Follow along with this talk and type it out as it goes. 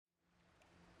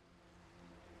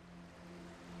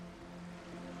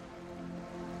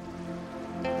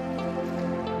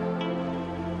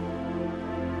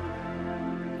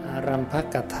รัมภ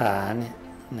กถาเนี่ย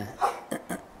นะ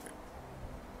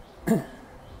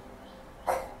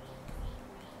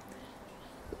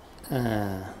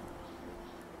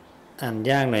อ่าน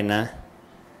ยากหน่อยนะ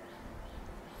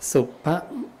สุภ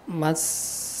มั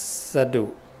สดุ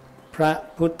พระ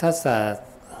พุทธศ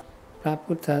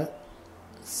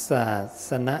า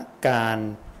สนการ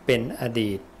เป็นอ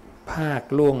ดีตภาค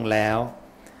ล่วงแล้ว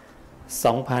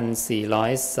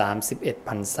 2,431 พ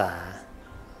รรษา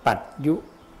ปัจจุ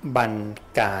บัน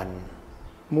การ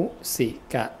มุสิ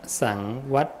กะสัง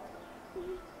วั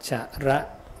ชระ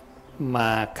ม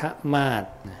าคมาศ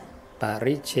ป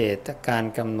ริเฉทการ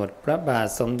กำหนดพระบาท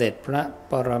สมเด็จพระ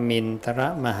ปรมินทร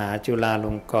มหาจุฬาล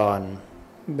งกรณ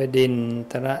บดิน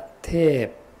ทรเทพ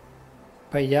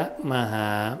พยมหา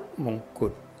มงกุ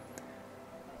ฎ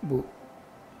บุ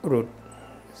รุษ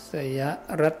สย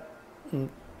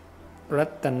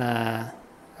รัต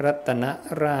น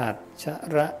ราช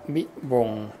ระวิวง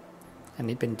ศ์อัน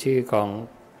นี้เป็นชื่อข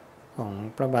อง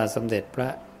พระบาทสมเด็จพระ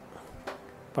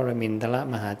ปรมินทร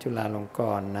มหาจุฬาลงก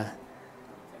รณนะ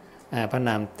พระน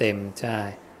ามเต็มใช่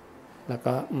แล้ว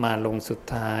ก็มาลงสุด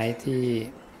ท้ายที่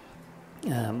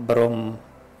บร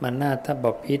มนาถบ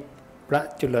พิตรพระ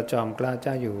จุลจอมเกล้าเ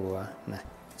จ้าอยู่หัวนะ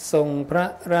ทรงพระ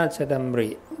ราชดำริ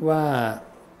ว่า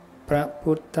พระ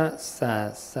พุทธศา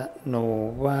สโน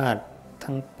วาท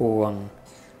ทั้งปวง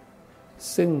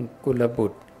ซึ่งกุลบุ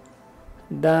ตร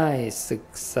ได้ศึก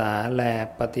ษาและ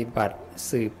ปฏิบัติ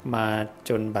สืบมา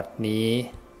จนบัดนี้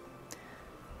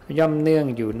ย่อมเนื่อง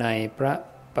อยู่ในพระ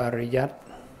ปริยัติ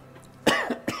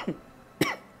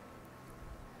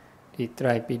ที่ไตร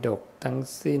ปิฎกทั้ง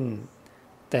สิ้น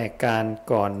แต่การ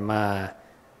ก่อนมา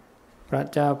พระ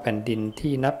เจ้าแผ่นดิน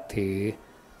ที่นับถือ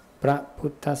พระพุ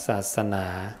ทธศาสนา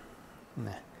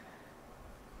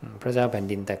พระเจ้าแผ่น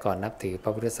ดินแต่ก่อนนับถือพร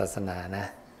ะพุทธศาสนานะ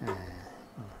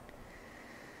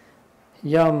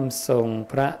ย่อมทรง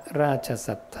พระราชศ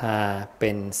รัทธาเป็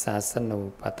นศาสนู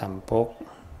ปถัมภก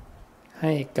ใ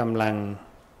ห้กำลัง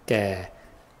แก่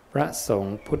พระสง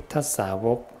ฆ์พุทธสาว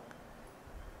ก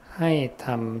ให้ท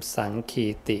ำสังคี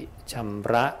ติช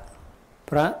ำระ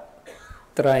พระ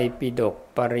ไตรปิฎก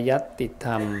ปริยัติธ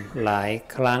รรมหลาย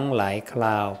ครั้งหลายคร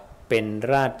าวเป็น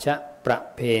ราชประ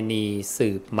เพณีสื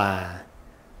บมา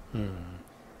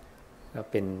ก็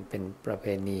เป็นประเพ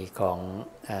ณีของ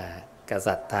ก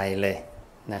ษัตริย์ไทยเลย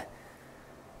นะ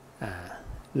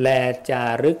และจา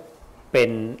รึกเป็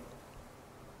น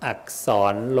อักษ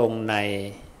รลงใน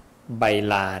ใบ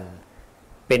ลาน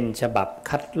เป็นฉบับ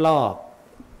คัดลอก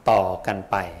ต่อกัน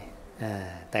ไป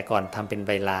แต่ก่อนทำเป็นใ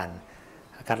บลาน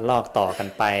คัดลอกต่อกัน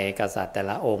ไปกษัตริย์แต่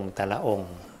ละอง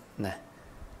ค์นะ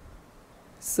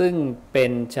ซึ่งเป็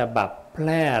นฉบับแพ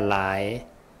ร่หลาย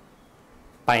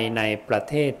ไปในประ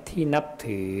เทศที่นับ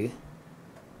ถือ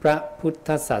พระพุทธ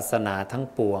ศาสนาทั้ง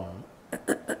ปวง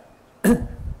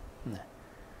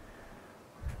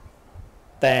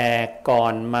แต่ก่อ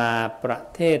นมาประ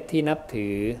เทศที่นับถื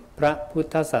อพระพุท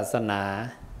ธศาสนา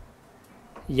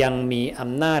ยังมีอ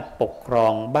ำนาจปกครอ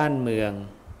งบ้านเมือง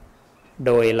โ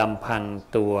ดยลำพัง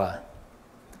ตัว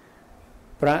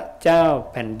พระเจ้า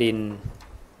แผ่นดิน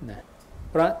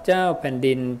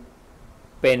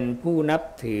เป็นผู้นับ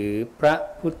ถือพระ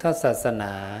พุทธศาสน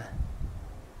า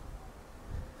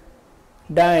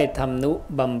ได้ทำนุ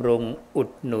บำรุงอุด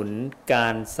หนุนกา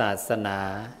รศาสนา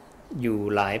อยู่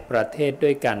หลายประเทศด้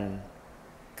วยกัน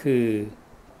คือ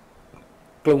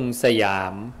กรุงสยา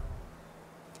ม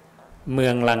เมื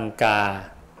องลังกา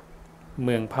เ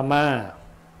มืองพม่า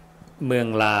เมือง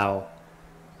ลาว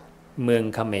เมือง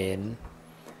เขมร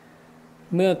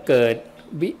เมื่อเกิด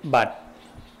วิบัติ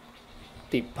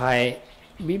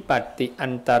อั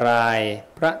นตราย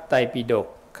พระไตรปิฎก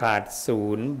ขาดศู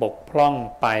นย์บกพร่อง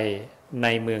ไปใน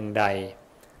เมืองใด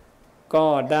ก็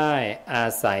ได้อา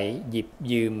ศัยหยิบ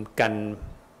ยืมกัน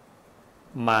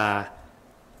มา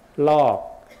ลอก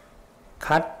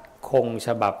คัดคงฉ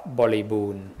บับบริบู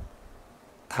รณ์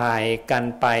ถ่ายกัน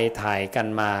ไปถ่ายกัน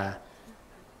มา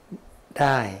ไ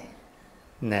ด้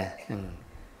นะ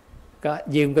ก็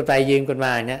ยืมกันไปยืมกันม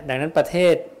าเนี่ยดังนั้นประเท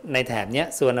ศในแถบเนี้ย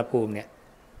สุวรรณภูมิเนี่ย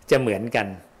จะเหมือนกัน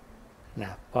น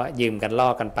ะเพราะยืมกันลอ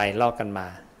กกันไปลอกกันมา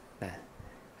นะ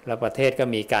แล้วประเทศก็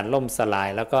มีการล่มสลาย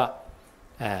แล้วก็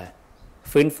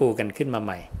ฟื้นฟูกันขึ้นมาใ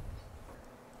หม่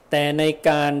แต่ใน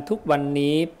การทุกวัน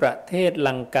นี้ประเทศ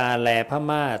ลังกาและพ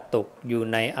ม่าตกอยู่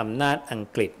ในอำนาจอัง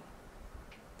กฤษ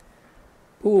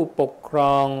ผู้ปกคร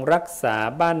องรักษา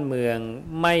บ้านเมือง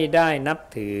ไม่ได้นับ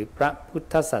ถือพระพุท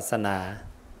ธศาสนา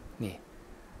นี่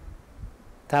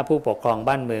ถ้าผู้ปกครอง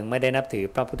บ้านเมืองไม่ได้นับถือ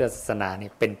พระพุทธศาสนานี่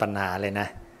เป็นปัญหาเลยนะ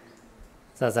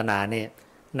ศาสนานี่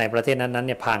ในประเทศนั้นๆเ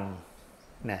นี่ยพัง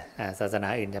นะศาสนา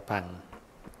อื่นจะพัง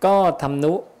ก็ทำ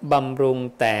นุบำรุง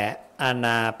แต่อาณ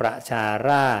าประชาร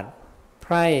าษฎร์ไพ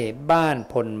ร่บ้าน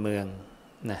พลเมือง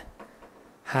นะ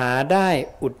หาได้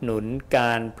อุดหนุนก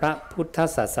ารพระพุทธ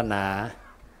ศาสนา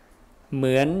เห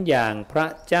มือนอย่างพระ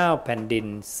เจ้าแผ่นดิน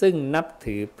ซึ่งนับ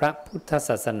ถือพระพุทธศ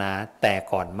าสนาแต่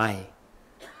ก่อนไม่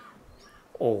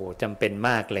โอ้จำเป็นม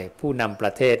ากเลยผู้นำปร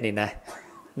ะเทศนี่นะ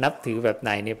นับถือแบบไห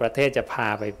นในประเทศจะพา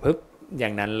ไปพึบอย่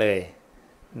างนั้นเลย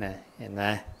นะเห็นไหม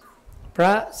พร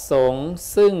ะสงฆ์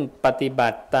ซึ่งปฏิบั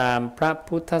ติตามพระ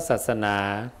พุทธศาสนา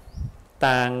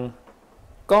ต่าง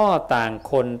ก็ต่าง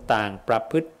คนต่างประ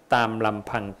พฤติตามลำ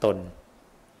พังตน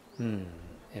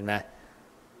เห็นไหม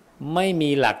ไม่มี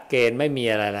หลักเกณฑ์ไม่มี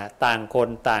อะไรละต่างคน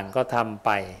ต่างก็ทำไป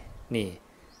นี่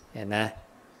เห็นนะ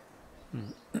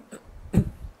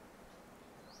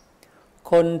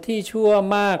คนที่ชั่ว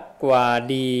มากกว่า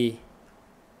ดี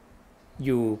อ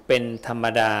ยู่เป็นธรรม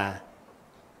ดา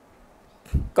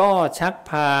ก็ชัก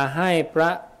พาให้พร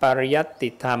ะปริยัติ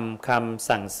ธรรมคำ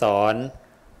สั่งสอน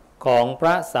ของพร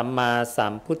ะสัมมาสั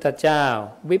มพุทธเจ้า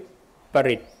วิป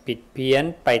ริตผิดเพี้ยน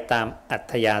ไปตามอั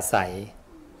ธยาศัย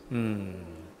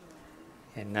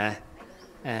เห็นนะ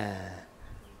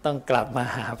ต้องกลับมา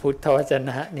หาพุทธวจ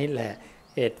นะนี่แหละ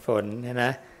เหตุผลน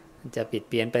ะมันจะผิด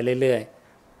เพี้ยนไปเรื่อย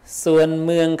ๆส่วนเ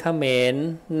มืองเขมร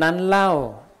นั้นเล่า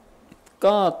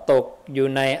ก็ตกอยู่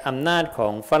ในอำนาจขอ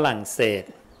งฝรั่งเศส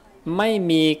ไม่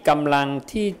มีกำลัง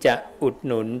ที่จะอุด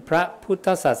หนุนพระพุทธ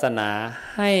ศาสนา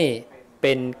ให้เ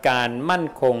ป็นการมั่น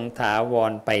คงถาว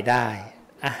รไปได้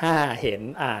เห็น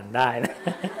อ่านได้นะ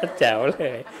แจ๋วเล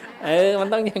ยมัน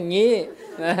ต้องอย่างนี้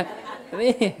นะ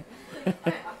นี่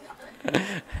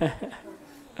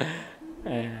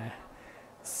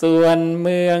ส่วนเ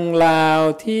มืองลาว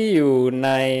ที่อยู่ใน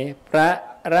พระ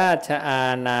ราชอา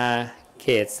ณาเข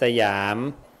ตสยาม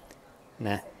น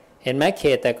ะเห็นไหมเข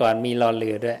ตแต่ก่อนมีรอเ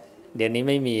รือด้วยเดี๋ยวนี้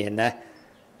ไม่มีเห็นนะ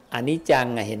อันนี้จัง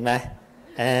เห็นไหม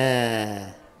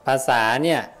ภาษาเ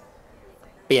นี่ย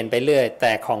เปลี่ยนไปเรื่อยแ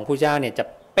ต่ของผู้เจ้าเนี่ยจะ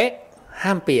เป๊ะห้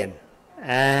ามเปลี่ยน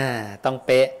ต้องเ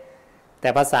ป๊ะแต่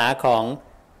ภาษาของ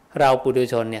เราปุถุ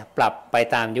ชนเนี่ยปรับไป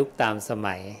ตามยุคตามส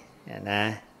มัยนะ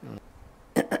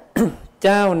เ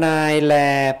จ้านายแล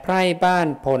ไพร่บ้าน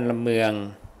พลเมือง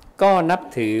ก็นับ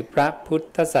ถือพระพุท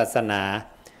ธศาสนา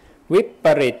วิป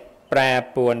ริตแปร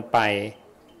ปรวนไป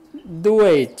ด้ว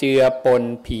ยเจือปน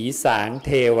ผีสางเ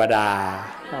ทวดา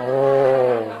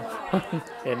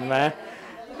เห็นไหม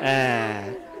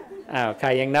ใคร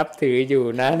ยังนับถืออยู่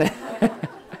นะ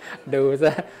ดูซ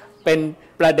ะเป็น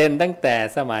ประเด็นตั้งแต่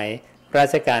สมัยรั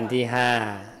ชกาลที่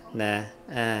5นะ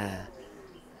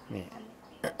นี่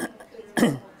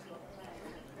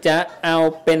จะเอา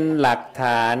เป็นหลักฐ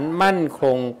านมั่นค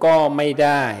งก็ไม่ไ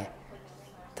ด้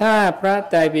ถ้าพระ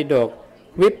ไตรปิฎก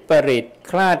วิปริต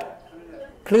เ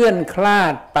คลื่อนคลา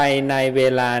ดไปในเว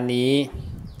ลานี้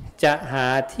จะหา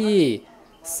ที่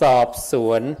สอบส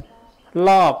วนล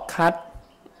อกคัด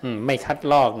ไม่คัด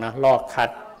ลอกนะลอกคัด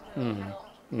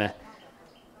นะ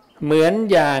เหมือน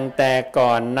อย่างแต่ก่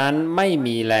อนนั้นไม่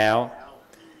มีแล้ว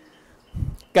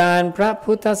การพระ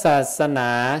พุทธศาสน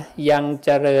ายังเจ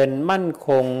ริญมั่นค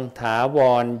งถาว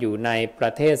รอยู่ในปร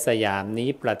ะเทศสยามนี้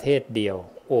ประเทศเดียว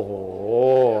โอ้โห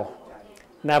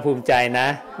น่าภูมิใจนะ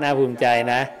น่าภูมิใจ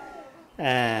นะ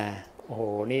โอ้โห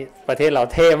นี่ประเทศเรา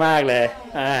เท่มากเลย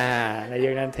ในยุ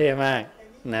คนั้นเท่มาก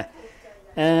นะ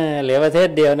เหลือประเทศ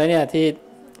เดียวนะเนี่ยที่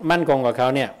มั่นคงกว่าเขา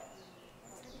เนี่ย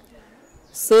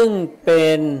ซึ่งเป็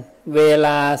นเวล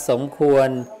าสมควร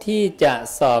ที่จะ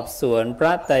สอบสวนพร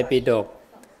ะไตรปิฎก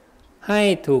ให้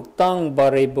ถูกต้องบ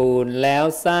ริบูรณ์แล้ว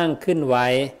สร้างขึ้นไว้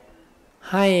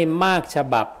ให้มากฉ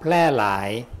บับแพร่หลาย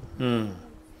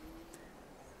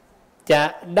จะ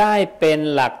ได้เป็น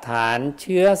หลักฐานเ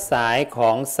ชื้อสายขอ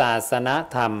งศาสน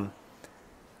ธรรม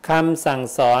คำสั่ง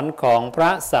สอนของพร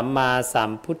ะสัมมาสั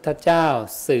มพุทธเจ้า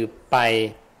สืบไป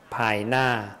ภายหน้า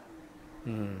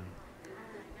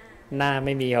หน้าไ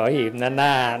ม่มีหอหีบนะหน้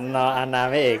านออานา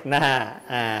ไม่เอกหน้า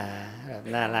แบบ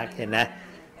น่ารักเห็นนะ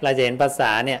เราจะเห็นภาษ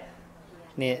าเนี่ย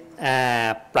นี่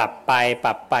ปรับไ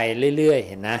ปเรื่อยๆเ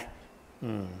ห็นนะ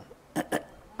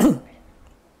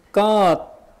ก็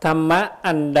ธรรมะ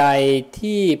อันใด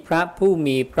ที่พระผู้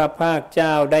มีพระภาคเจ้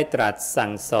าได้ตรัสสั่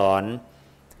งสอน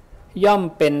ย่อม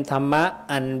เป็นธรรมะ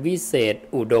อันวิเศษ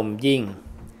อุดมยิ่ง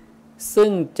ซึ่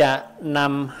งจะน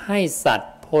ำให้สัต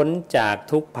ว์พ้นจาก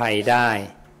ทุกภัยได้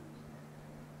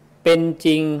เป็นจ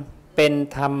ริงเป็น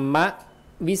ธรรมะ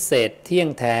วิเศษเที่ยง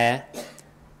แท้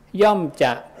ย่อมจ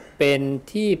ะเป็น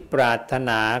ที่ปรารถ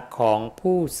นาของ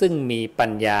ผู้ซึ่งมีปั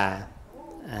ญญา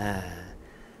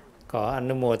ขออ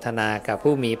นุโมทนากับ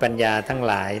ผู้มีปัญญาทั้ง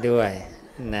หลายด้วย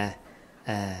นะ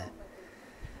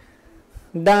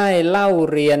ได้เล่า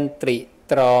เรียนตริ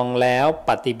ตรองแล้ว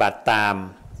ปฏิบัติตาม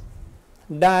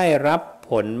ได้รับ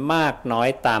ผลมากน้อย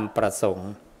ตามประสงค์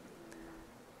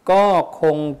ก็ค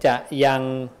งจะยัง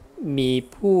มี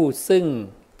ผู้ซึ่ง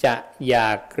จะอย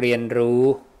ากเรียนรู้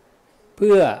เ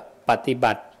พื่อปฏิ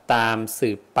บัติตามสื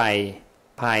บไป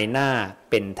ภายหน้า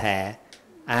เป็นแท้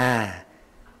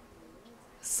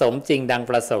สมจริงดัง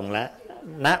ประสงค์แล้ว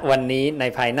ณวันนี้ใน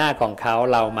ภายหน้าของเขา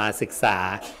เรามาศึกษา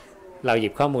เราหยิ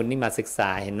บข้อมูลนี้มาศึกษา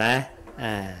เห็นไหม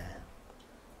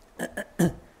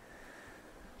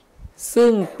ซึ่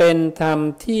งเป็นธรรม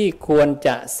ที่ควรจ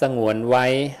ะสงวนไว้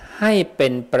ให้เป็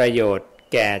นประโยชน์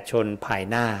แก่ชนภาย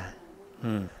หน้า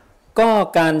ก็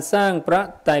การสร้างพระ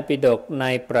ไตรปิฎกใน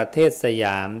ประเทศสย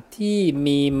ามที่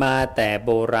มีมาแต่โ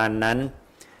บราณนั้น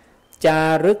จา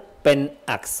รึกเป็น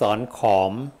อักษรขอ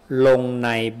มลงใน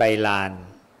ใบลาน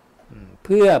เ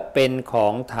พื่อเป็นขอ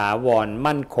งถาวร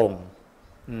มั่นคง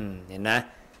เห็นนะ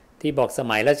ที่บอกส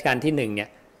มัยรัชกาลที่1เนี่ย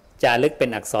จารึกเป็น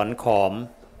อักษรขอม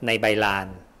ในใบลาน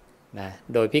นะ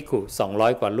โดยภิกขุ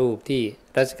200กว่ารูปที่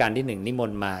รัชกาลที่1นิม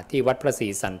นต์มาที่วัดพระศรี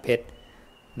สันเพชร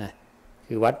นะ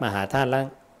คือวัดมหาธาตุ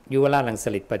ยุวราชรังส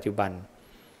ฤษฎ์ปัจจุบัน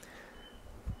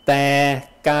แต่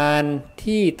การ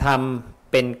ที่ท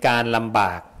ำเป็นการลำบ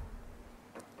าก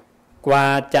กว่า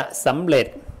จะสำเร็จ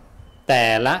แต่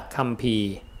ละคัมภี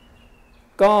ร์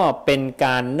ก็เป็นก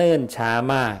ารเนิ่นช้า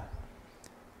มาก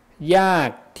ยาก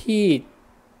ที่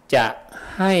จะ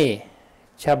ให้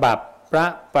ฉบับพระ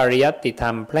ปริยัติธร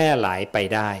รมแพร่หลายไป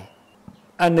ได้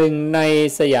อันหนึ่งใน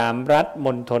สยามรัฐม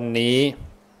ณฑลนี้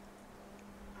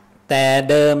แต่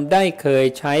เดิมได้เคย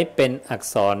ใช้เป็นอัก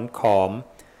ษรขอม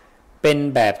เป็น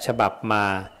แบบฉบับมา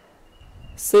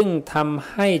ซึ่งทำ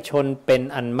ให้ชนเป็น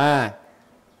อันมาก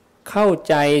เข้า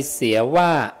ใจเสียว่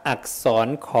าอักษร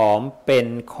ขอมเป็น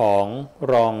ของ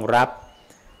รองรับ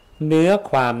เนื้อ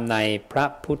ความในพระ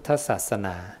พุทธศาสน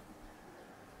า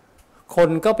คน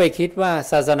ก็ไปคิดว่า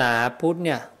ศาสนาพุทธเ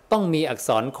นี่ยต้องมีอักษ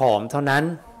รขอมเท่านั้น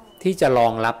ที่จะรอ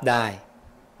งรับได้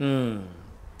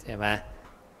ใช่ไหม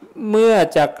เมื่อ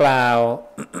จะกล่าว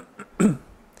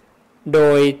โด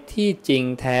ยที่จริง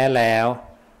แท้แล้ว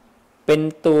เป็น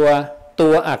ตั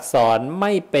วอักษรไ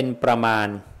ม่เป็นประมาณ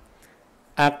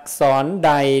อักษรใ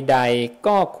ดๆ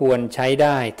ก็ควรใช้ไ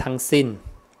ด้ทั้งสิ้น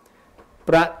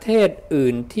ประเทศอื่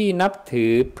นที่นับถื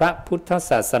อพระพุทธ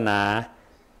ศาสนา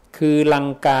คือลัง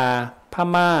กาพ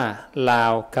ม่าลา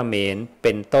วเขมรเ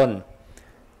ป็นต้น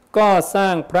ก็สร้า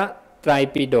งพระไตร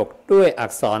ปิฎกด้วยอั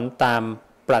กษรตาม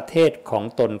ประเทศของ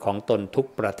ตนทุก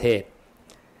ประเทศ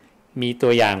มีตั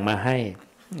วอย่างมาให้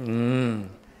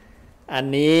อัน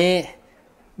นี้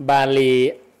บาลี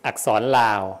อักษรล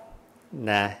าว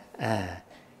นะ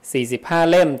45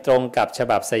เล่มตรงกับฉ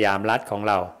บับสยามรัฐของ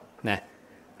เรานะ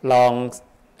ลอง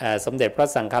สมเด็จพระ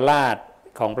สังฆราช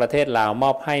ของประเทศลาวม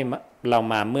อบให้เรา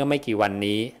มาเมื่อไม่กี่วัน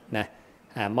นี้นะ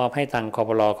มอบให้ทางคป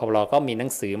ลก็มีหนั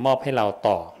งสือมอบให้เรา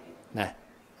ต่อนะ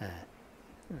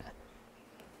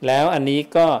แล้วอันนี้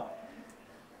ก็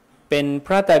เป็นพ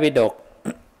ระไตรปิฎก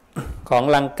ของ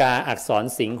ลังกาอักษร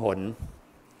สิงหน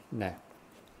นะ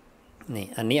นี่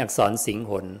อันนี้อักษรสิง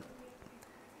หน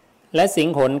และสิง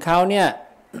หนเขาเนี่ย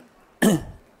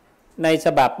ในฉ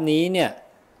บับนี้เนี่ย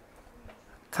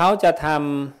เขาจะท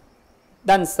ำ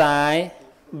ด้านซ้าย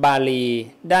บาลี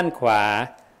ด้านขวา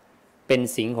เป็น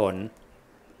สิงหน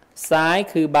ซ้าย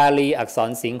คือบาลีอักษร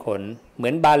สิงหนเหมื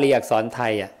อนบาลีอักษรไท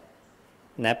ย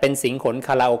นะเป็นสิงหนค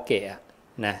าราโอเกะ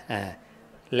นะ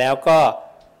แล้วก็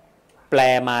แปล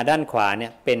มาด้านขวาเนี่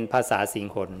ยเป็นภาษาสิง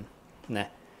หนนะ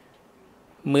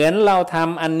เหมือนเราท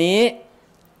ำอันนี้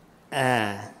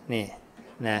นี่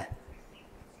นะ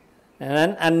ดังนั้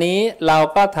นอันนี้เรา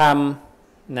ก็ท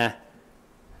ำนะ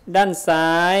ด้านซ้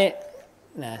าย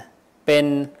นะเป็น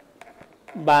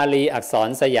บาลีอักษร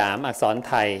สยามอักษร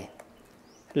ไทย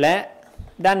และ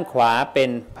ด้านขวาเป็น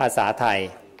ภาษาไทย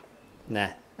นะ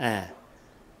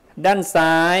ด้าน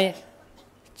ซ้าย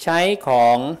ใช้ขอ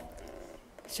ง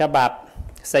ฉบับ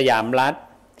สยามรัฐ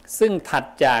ซึ่งถัด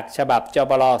จากฉบับจ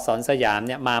บล.อักษรสยามเ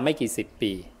นี่ยมาไม่กี่สิบ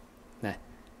ปีนะ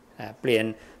เปลี่ยน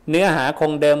เนื้อหาค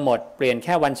งเดิมหมดเปลี่ยนแ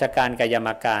ค่วรรณการกับยาม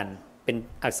การเป็น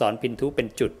อักษรพินทุเป็น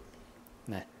จุด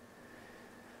นะ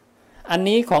อัน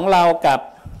นี้ของเรากับ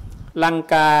ลัง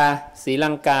กาศรีลั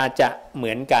งกาจะเห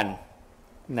มือนกัน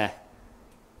นะ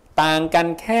ต่างกัน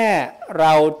แค่เร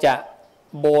าจะ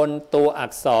โบนตัวอั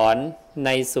กษรใน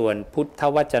ส่วนพุทธ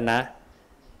วจนะ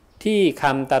ที่ค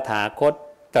ำตถาคต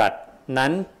ตรัสนั้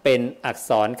นเป็นอัก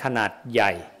ษรขนาดให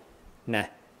ญ่นะ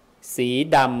สี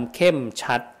ดำเข้ม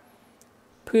ชัด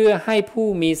เพื่อให้ผู้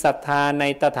มีศรัทธาใน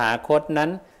ตถาคตนั้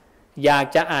นอยาก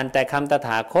จะอ่านแต่คำตถ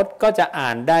าคตก็จะอ่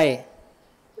านได้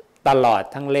ตลอด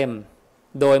ทั้งเล่ม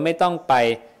โดยไม่ต้องไป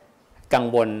กัง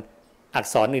วลอัก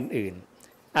ษรอื่น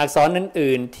อักษร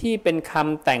อื่นๆที่เป็นค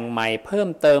ำแต่งใหม่เพิ่ม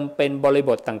เติมเป็นบริบ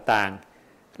ทต่าง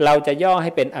ๆเราจะย่อใ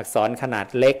ห้เป็นอักษรขนาด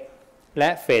เล็กและ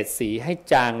เฟดสีให้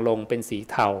จางลงเป็นสี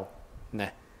เทาน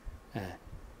ะ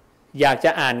อยากจ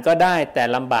ะอ่านก็ได้แต่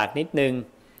ลำบากนิดนึง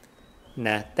น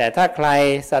ะแต่ถ้าใคร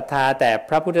ศรัทธาแต่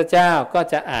พระพุทธเจ้าก็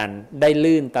จะอ่านได้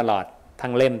ลื่นตลอดทั้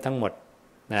งเล่มทั้งหมด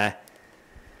นะ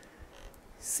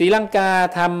ศรีลังกา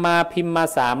ทำมาพิมพ์มา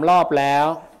3 รอบแล้ว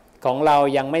ของเรา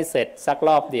ยังไม่เสร็จสักร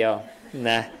อบเดียว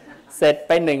นะเสร็จไ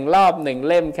ป1 รอบ1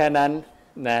 เล่มแค่นั้น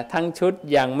นะทั้งชุด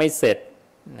ยังไม่เสร็จ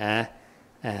นะ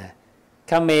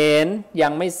เขมรยั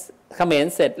งไม่เขมร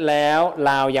เสร็จแล้ว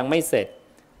ลาวยังไม่เสร็จ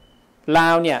ลา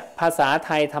วเนี่ยภาษาไท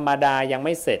ยธรรมดายังไ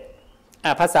ม่เสร็จ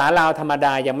ภาษาลาวธรรมด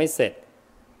ายังไม่เสร็จ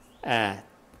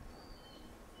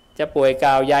จะป่วยก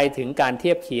ล่าวใยถึงการเ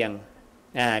ทียบเคียง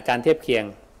การเทียบเคียง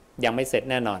ยังไม่เสร็จ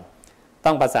แน่นอนต้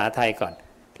องภาษาไทยก่อน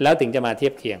แล้วถึงจะมาเที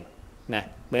ยบเคียงนะ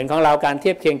เหมือนของเราการเที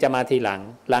ยบเคียงจะมาที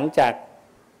หลังจาก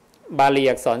บาลี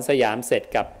อักษรสยามเสร็จ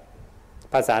กับ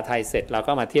ภาษาไทยเสร็จเรา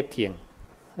ก็มาเทียบเคียง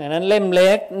ดังนั้นเล่มเ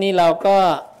ล็กนี่เราก็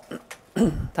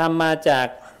ทำมาจาก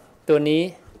ตัวนี้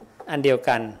อันเดียว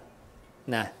กัน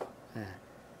นะ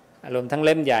อารมณ์ทั้งเ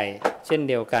ล่มใหญ่เช่น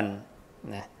เดียวกัน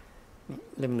นะ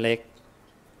เล่มเล็ก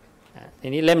ที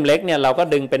นี้เล่มเล็กเนี่ยเราก็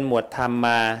ดึงเป็นหมวดธรรมม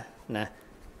านะ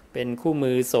เป็นคู่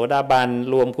มือโสดาบัน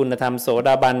รวมคุณธรรมโสด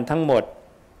าบันทั้งหมด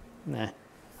นะ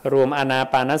รวมอานา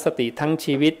ปานสติทั้ง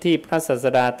ชีวิตที่พระศาส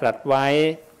ดาตรัสไว้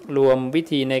รวมวิ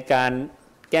ธีในการ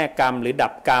แก้กรรมหรือดั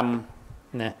บกรรม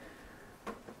นะ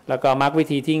แล้วก็มรรควิ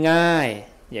ธีที่ง่าย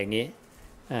อย่างนี้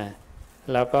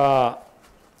แล้วก็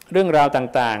เรื่องราว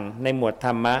ต่างๆในหมวดธ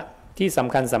รรมะที่ส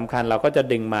ำคัญเราก็จะ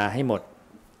ดึงมาให้หมด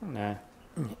นะ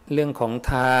เรื่องของ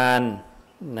ทาน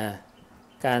นะ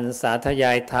การสาธย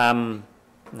ายธรรม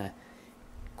นะ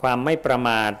ความไม่ประม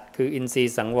าทคืออินทรี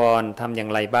ย์สังวรทำอย่าง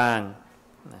ไรบ้าง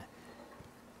นะ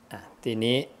ที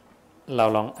นี้เรา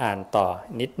ลองอ่านต่อ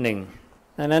นิดหนึ่ง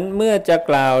ดังนั้นเมื่อจะ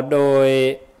กล่าวโดย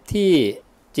ที่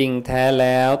จริงแท้แ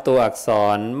ล้วตัวอักษ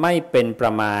รไม่เป็นปร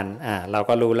ะมาณเรา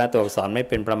ก็รู้แล้วตัวอักษรไม่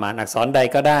เป็นประมาณอักษรใด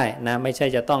ก็ได้นะไม่ใช่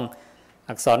จะต้อง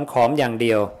อักษรขอมอย่างเ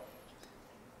ดียว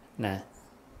นะ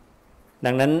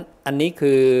ดังนั้นอันนี้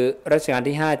คือรัชกาล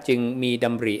ที่5จึงมีด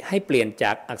ำริให้เปลี่ยนจ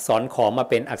ากอักษรขอมมา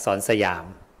เป็นอักษรสยาม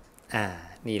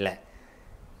นี่แหละ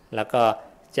แล้วก็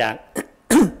จาก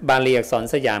บาลีอักษร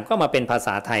สยามก็มาเป็นภาษ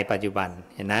าไทยปัจจุบัน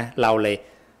เห็นนะเราเลย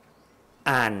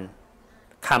อ่าน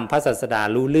คำพระศาสดา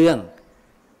รู้เรื่อง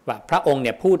ว่าพระองค์เ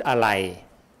นี่ยพูดอะไร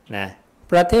นะ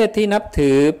ประเทศที่นับ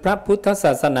ถือพระพุทธศ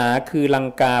าสนาคือลัง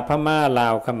กาพม่าลา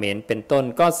วเขมรเป็นต้น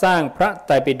ก็สร้างพระไต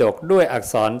รปิฎกด้วยอัก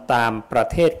ษรตามประ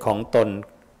เทศของต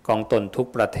นทุก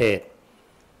ประเทศ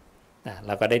เร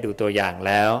าก็ได้ดูตัวอย่างแ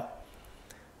ล้ว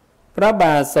พระบ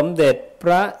าทสมเด็จพ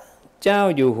ระเจ้า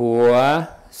อยู่หัว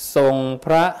ทรงพ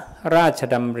ระราช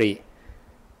ดำริ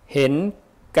เห็น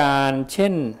การเช่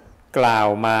นกล่าว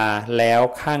มาแล้ว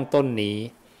ข้างต้นนี้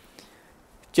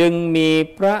จึงมี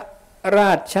พระร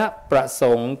าชประส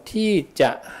งค์ที่จ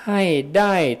ะให้ไ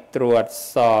ด้ตรวจ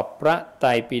สอบพระไตร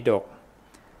ปิฎก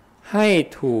ให้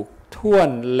ถูกถ้วน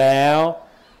แล้ว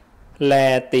แล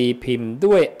ตีพิมพ์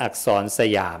ด้วยอักษรส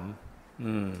ยาม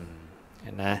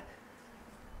นะ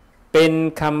เป็น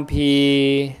คัมภีร์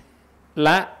ล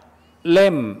ะเ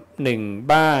ล่ม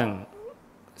1บ้าง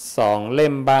2 เล่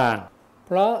มบ้างเ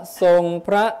พราะทรงพ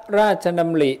ระราชด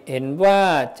ำริเห็นว่า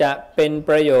จะเป็น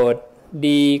ประโยชน์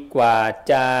ดีกว่า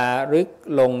จารึก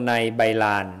ลงในใบล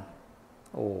าน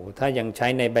ถ้ายังใช้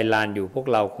ในใบลานอยู่พวก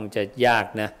เราคงจะยาก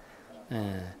นะ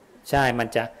ใช่มัน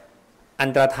จะอัน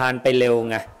ตรธานไปเร็ว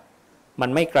ไงมัน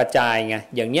ไม่กระจายไง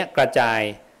อย่างเนี้ยกระจาย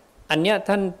อันเนี้ย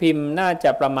ท่านพิมพ์น่าจ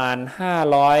ะประมาณ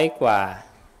500 กว่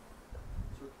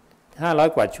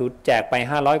าชุดแจกไป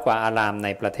500 กว่าอารามใน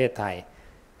ประเทศไทย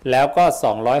แล้วก็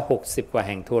260 กว่าแ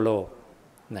ห่งทั่วโลก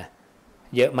นะ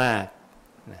เยอะมาก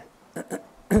นะ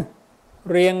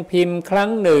เรียงพิมพ์ครั้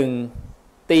งหนึ่ง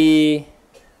ตี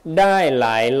ได้หล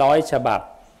ายร้อยฉบับ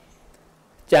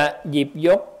จะหยิบย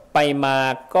กไปมา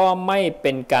ก็ไม่เ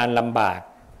ป็นการลำบาก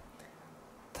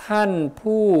ท่าน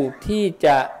ผู้ที่จ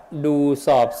ะดูส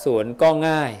อบสวนก็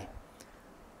ง่าย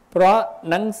เพราะ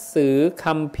หนังสือ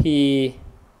คัมภีร์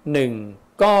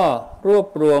1ก็รวบ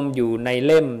รวมอยู่ในเ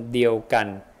ล่มเดียวกัน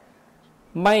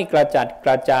ไม่กระจัดก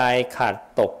ระจายขาด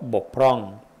ตกบกพร่อง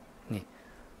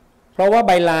เพราะว่าใ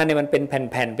บลานเนี่ยมันเป็นแ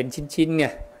ผ่นๆเป็นชิ้นๆไง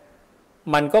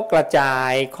มันก็กระจา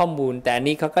ยข้อมูลแต่อัน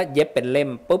นี้เขาก็เย็บเป็นเล่ม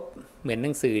ปุ๊บเหมือนห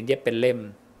นังสือเย็บเป็นเล่ม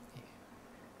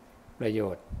ประโย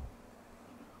ชน์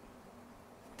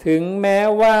ถึงแม้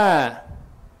ว่า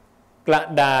กระ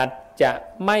ดาษจะ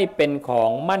ไม่เป็นขอ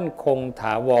งมั่นคงถ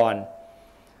าวร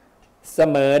เส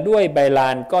มอด้วยใบลา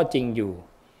นก็จริงอยู่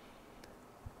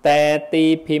แต่ตี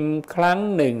พิมพ์ครั้ง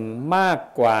หนึ่งมาก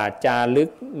กว่าจารึ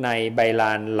กในใบล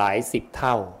านหลายสิบเ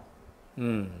ท่า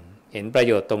เห็นประโ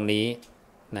ยชน์ตรงนี้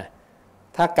นะ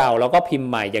ถ้าเก่าเราก็พิมพ์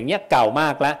ใหม่อย่างเงี้ยเก่ามา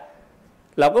กแล้ว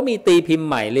เราก็มีตีพิมพ์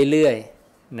ใหม่เรื่อย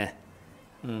ๆนะ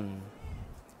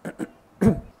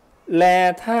และ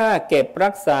ถ้าเก็บ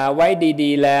รักษาไว้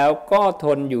ดีๆแล้วก็ท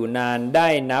นอยู่นานได้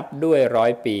นับด้วย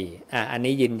100 ปีอัน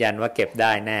นี้ยืนยันว่าเก็บไ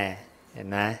ด้แน่เห็น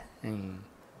นะ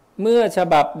เมื่อฉ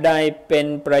บับใดเป็น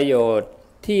ประโยชน์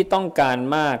ที่ต้องการ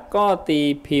มากก็ตี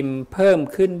พิมพ์เพิ่ม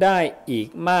ขึ้นได้อีก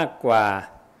มากกว่า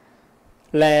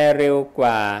และเร็วก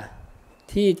ว่า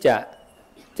ที่จะ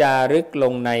จารึกล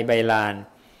งในใบลาน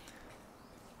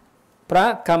พระ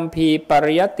คัมภีร์ป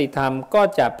ริยัติธรรมก็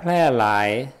จะแพร่หลาย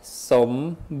สม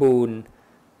บูรณ์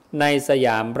ในสย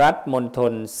ามรัฐมณฑ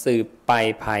ลสืบไป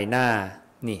ภายหน้า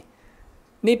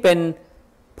นี่เป็น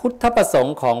พุทธประสง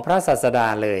ค์ของพระศาสดา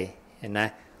เลยเห็นนะ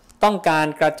ต้องการ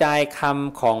กระจายค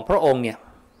ำของพระองค์เนี่ย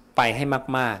ไปให้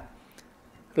มาก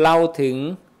ๆเราถึง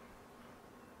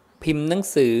พิมพ์หนัง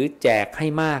สือแจกให้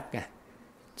มาก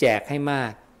แจกให้มา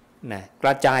กนะกร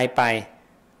ะจายไป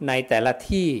ในแต่ละ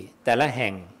ที่แต่ละแ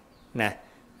ห่งนะ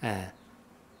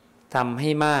ทำใ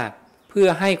ห้มากเพื่อ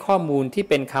ให้ข้อมูลที่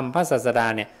เป็นคำพระศาสดา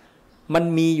เนี่ยมัน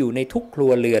มีอยู่ในทุกครั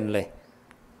วเรือนเลย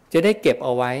จะได้เก็บเอ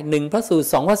าไว้1พระสูตร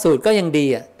2พระสูตรก็ยังดี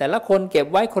แต่ละคนเก็บ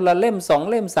ไว้คนละเล่ม2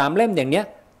เล่ม3เล่มอย่างเนี้ย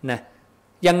นะ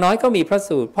อย่างน้อยก็มีพระ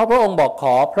สูตรเพราะพระองค์บอกข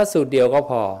อพระสูตรเดียวก็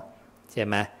พอใช่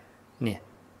ไหมเนี่ย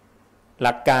ห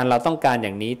ลักการเราต้องการอ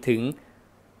ย่างนี้ถึง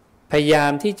พยายา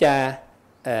มที่จะ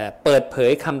เปิดเผ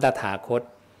ยคำตถาคต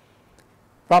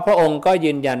เพราะพระองค์ก็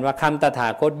ยืนยันว่าคำตถา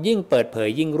คตยิ่งเปิดเผย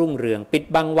ยิ่งรุ่งเรืองปิด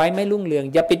บังไว้ไม่รุ่งเรือง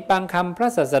อย่าปิดบังคำพระ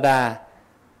ศาสดา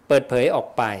เปิดเผยออก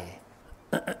ไป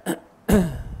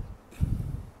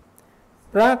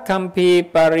พระคัมภีร์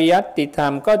ปริยัติธรร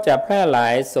มก็จะแพร่หลา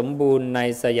ยสมบูรณ์ใน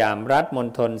สยามรัฐมณ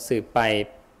ฑลสืบไป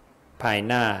ภาย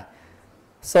หน้า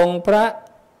ทรงพระ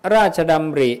ราชด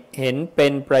ำริเห็นเป็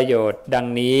นประโยชน์ดัง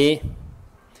นี้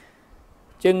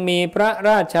จึงมีพระ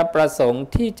ราชประสงค์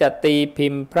ที่จะตีพิ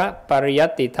มพ์พระปริยั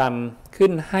ติธรรมขึ้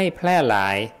นให้แพร่หลา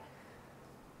ย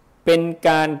เป็นก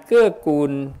ารเกื้อกู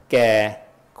ลแก่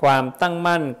ความตั้ง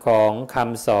มั่นของค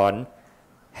ำสอน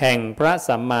แห่งพระ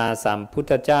สัมมาสัมพุท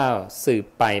ธเจ้าสืบ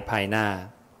ไปภายหน้า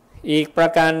อีกประ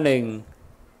การหนึ่ง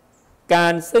กา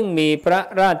รซึ่งมีพระ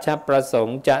ราชประสง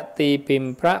ค์จะตีพิม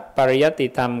พ์พระปริยัติ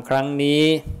ธรรมครั้งนี้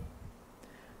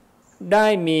ได้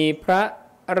มีพระ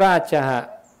ราช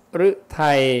ฤ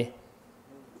ทัย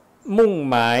มุ่ง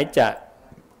หมายจะ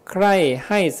ใคร่ใ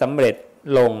ห้สำเร็จ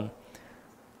ลง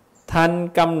ทัน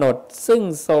กำหนดซึ่ง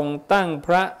ทรงตั้งพ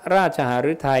ระราชห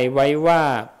ฤทัยไว้ว่า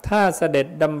ถ้าเสด็จ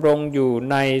ดำรงอยู่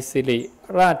ในสิริ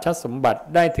ราชสมบัติ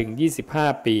ได้ถึง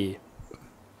25 ปี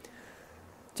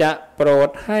จะโปรด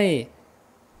ให้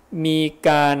มีก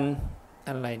าร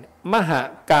มห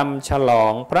กรรมฉลอ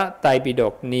งพระไตรปิฎ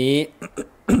กนี้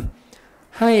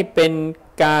ให้เป็น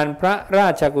การพระรา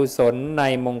ชกุศลใน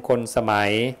มงคลสมั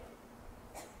ย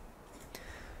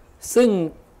ซึ่ง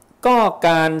ก็ก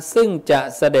ารซึ่งจะ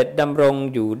เสด็จดำรง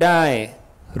อยู่ได้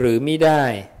หรือมิได้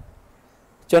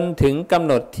จนถึงกำ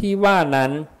หนดที่ว่านั้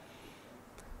น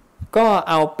ก็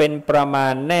เอาเป็นประมา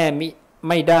ณแน่มิ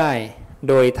ไม่ได้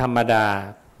โดยธรรมดา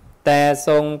แต่ท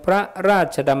รงพระรา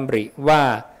ชดำริว่า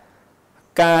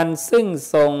การซึ่ง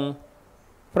ทรง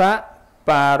พระป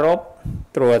รารภ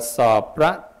ตรวจสอบพร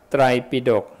ะไตรปิ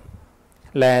ฎก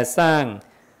และสร้าง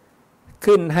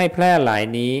ขึ้นให้แพร่หลาย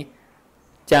นี้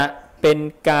จะเป็น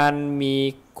การมี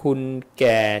คุณแ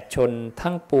ก่ชน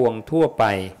ทั้งปวงทั่วไป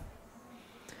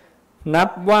นับ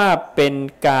ว่าเป็น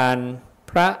การ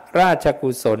พระราช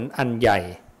กุศลอันใหญ่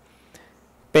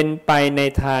เป็นไปใน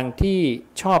ทางที่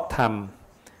ชอบธรรม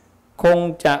คง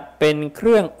จะเป็นเค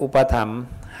รื่องอุปถัมภ์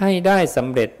ให้ได้สำ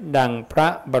เร็จดังพระ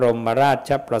บรมรา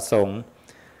ชประสงค์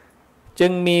จึ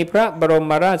งมีพระบร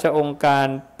มราชโองการ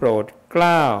โปรดเก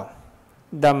ล้า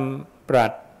ดำรั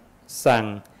สสั่ง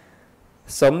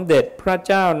สมเด็จพระ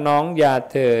เจ้าน้องยา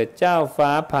เธอเจ้าฟ้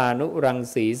าพานุรัง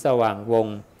สีสว่างวง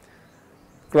ศ์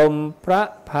กรมพระ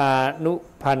พานุ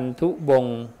พันธุวง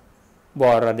ศ์ว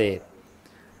รเดช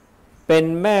เป็น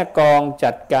แม่กอง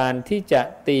จัดการที่จะ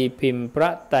ตีพิมพ์พระ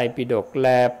ไตรปิฎกแล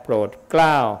โปรดเก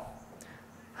ล้า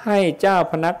ให้เจ้า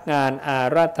พนักงานอา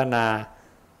ราธนา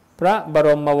พระบร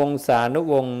มวงศานุ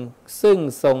วงศ์ซึ่ง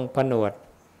ทรงผนวด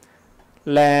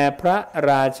และพระ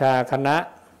ราชาคณะ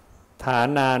ฐา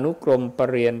นานุกรมปร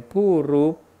ริญญาผู้รู้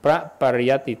พระปริ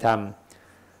ยัติธรรม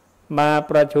มา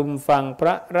ประชุมฟังพร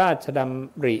ะราชด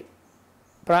ำริ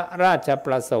พระราชป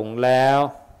ระสงค์แล้ว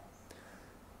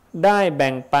ได้แ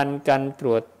บ่งปันกันตร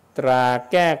วจตรา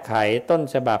แก้ไขต้น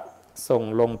ฉบับส่ง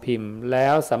ลงพิมพ์แล้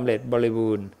วสำเร็จบริ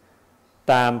บูรณ์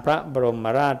ตามพระบรม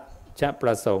ราชปร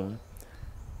ะสงค์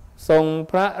ทรง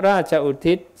พระราชอุ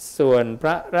ทิศส่วนพร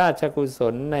ะราชกุศ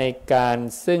ลในการ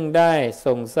ซึ่งได้ท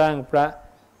รงสร้างพระ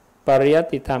ปริยั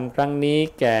ติธรรมครั้งนี้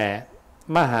แก่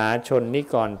มหาชนนิ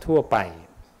กรทั่วไป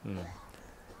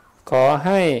ขอใ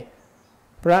ห้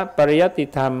พระปริยัติ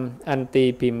ธรรมอันตี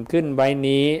พิมพ์ขึ้นไว้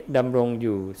นี้ดำรงอ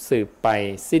ยู่สืบไป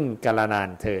สิ้นกาลนาน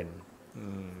เทิน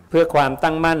เพื่อความ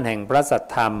ตั้งมั่นแห่งพระสัท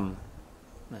ธรรม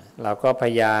เราก็พ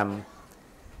ยายาม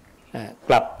ก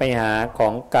ลับไปหาขอ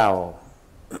งเก่า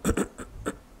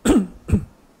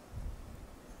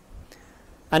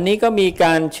อันนี้ก็มีก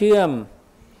ารเชื่อม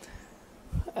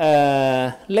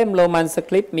เล่มโรมันสค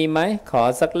ริปต์มีไหมขอ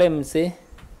สักเล่มสิ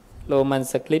โรมัน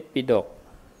สคริปต์ปิฎก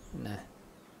นะ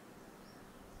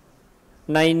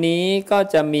ในนี้ก็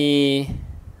จะมี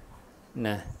น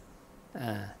ะ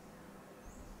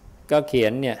ก็เขีย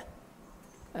นเนี่ย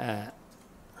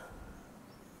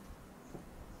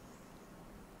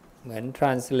เหมือน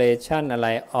translation อะไร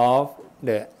of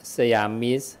the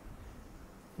Siamese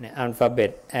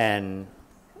alphabet and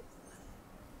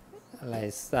อะไร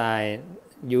sign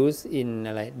used in อ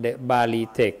ะไร the Bali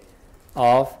text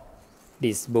of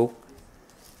this book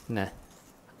นะ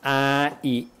R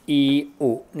E E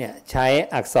U เนี่ยใช้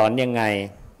อักษรยังไง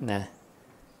นะ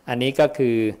อันนี้ก็คื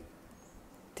อ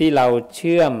ที่เราเ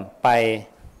ชื่อมไป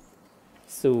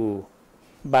สู่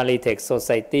Bali Text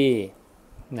Society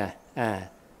นะ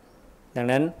ดัง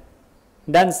นั้น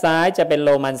ด้านซ้ายจะเป็นโ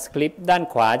รมันสคริปต์ด้าน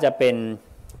ขวาจะเป็น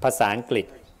ภาษาอังกฤษ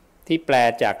ที่แปล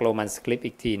จากโรมันสคริปต์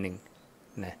อีกทีหนึ่ง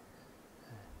นะ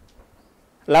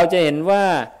เราจะเห็นว่า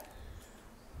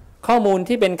ข้อมูล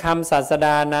ที่เป็นคำศาสด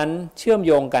านั้นเชื่อมโ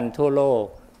ยงกันทั่วโลก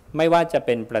ไม่ว่าจะเ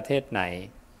ป็นประเทศไหน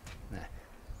นะ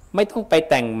ไม่ต้องไป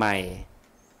แต่งใหม่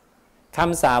ค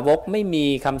ำสาวกไม่มี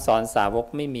คำสอนสาวก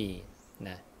ไม่มีน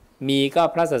ะมีก็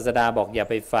พระศาสดาบอกอย่า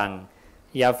ไปฟัง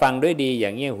อย่าฟังด้วยดีอย่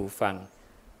างเงี่ยหูฟัง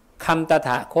คำตถ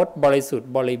าคตบริสุทธิ์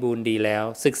บริบูรณ์ดีแล้ว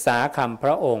ศึกษาคำพ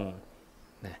ระองค์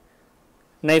นะ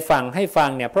ในฝั่งให้ฟัง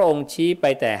เนี่ยพระองค์ชี้ไป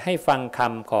แต่ให้ฟังค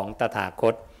ำของตถาค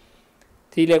ต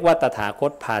ที่เรียกว่าตถาค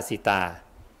ตภาสิตา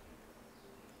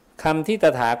คำที่ต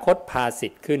ถาคตภาสิ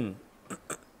ทธิ์ขึ้น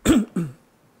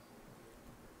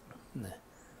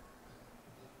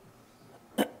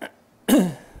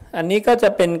อันนี้ก็จะ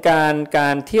เป็นกา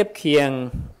รเทียบเคียง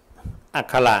อัก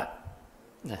ขระ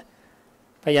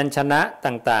พยัญชนะ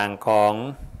ต่างๆของ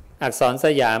อักษรส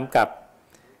ยามกับ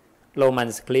โรมัน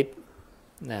สคริปต์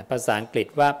ภาษาอังกฤษ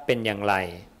ว่าเป็นอย่างไร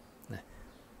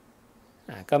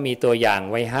ก็มีตัวอย่าง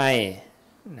ไว้ให้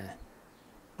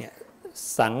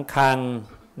สังคัง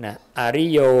อาริ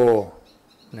โย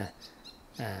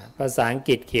ภาษาอังก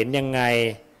ฤษเขียนยังไง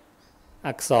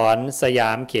อักษรสยา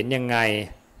มเขียนยังไง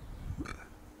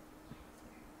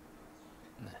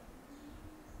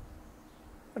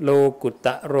โลกุต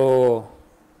ะโร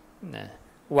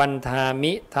วันทา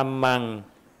มิธัมมัง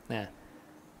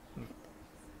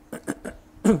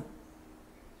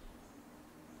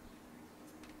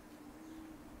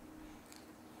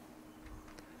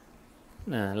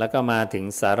แล้วก็มาถึง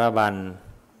สารบัญ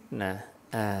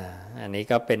อันนี้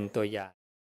ก็เป็นตัวอย่าง